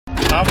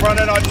I'm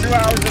running on 2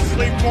 hours of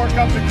sleep, 4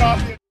 cups of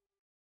coffee.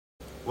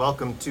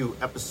 Welcome to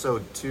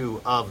episode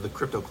 2 of the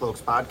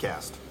CryptoCloaks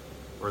podcast.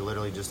 We're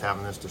literally just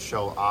having this to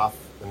show off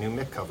the new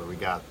Mick cover we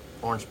got,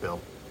 Orange Pill.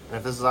 And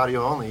if this is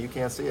audio only, you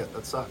can't see it.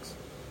 That sucks.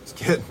 Just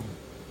kidding.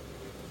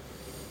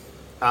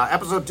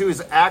 Episode 2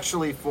 is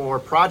actually for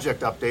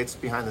project updates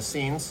behind the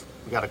scenes.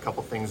 We got a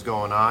couple things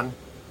going on.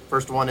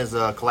 First one is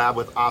a collab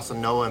with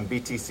Asanoa and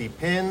BTC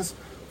Pins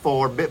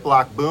for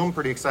BitBlock Boom.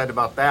 Pretty excited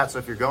about that. So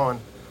if you're going,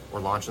 we're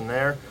launching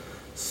there.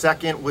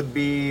 Second would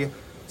be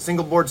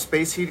single board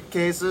space heat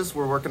cases.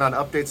 We're working on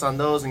updates on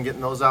those and getting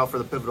those out for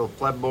the Pivotal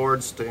Pleb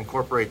boards to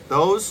incorporate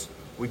those.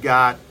 We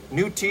got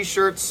new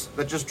t-shirts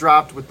that just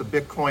dropped with the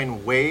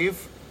Bitcoin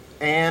Wave.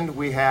 And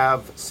we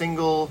have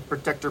single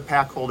protector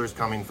pack holders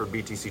coming for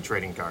BTC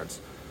trading cards.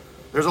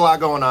 There's a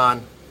lot going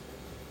on.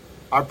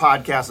 Our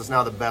podcast is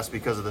now the best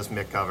because of this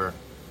Mick cover.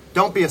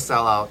 Don't be a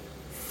sellout.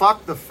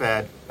 Fuck the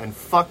Fed and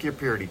fuck your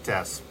purity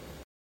tests.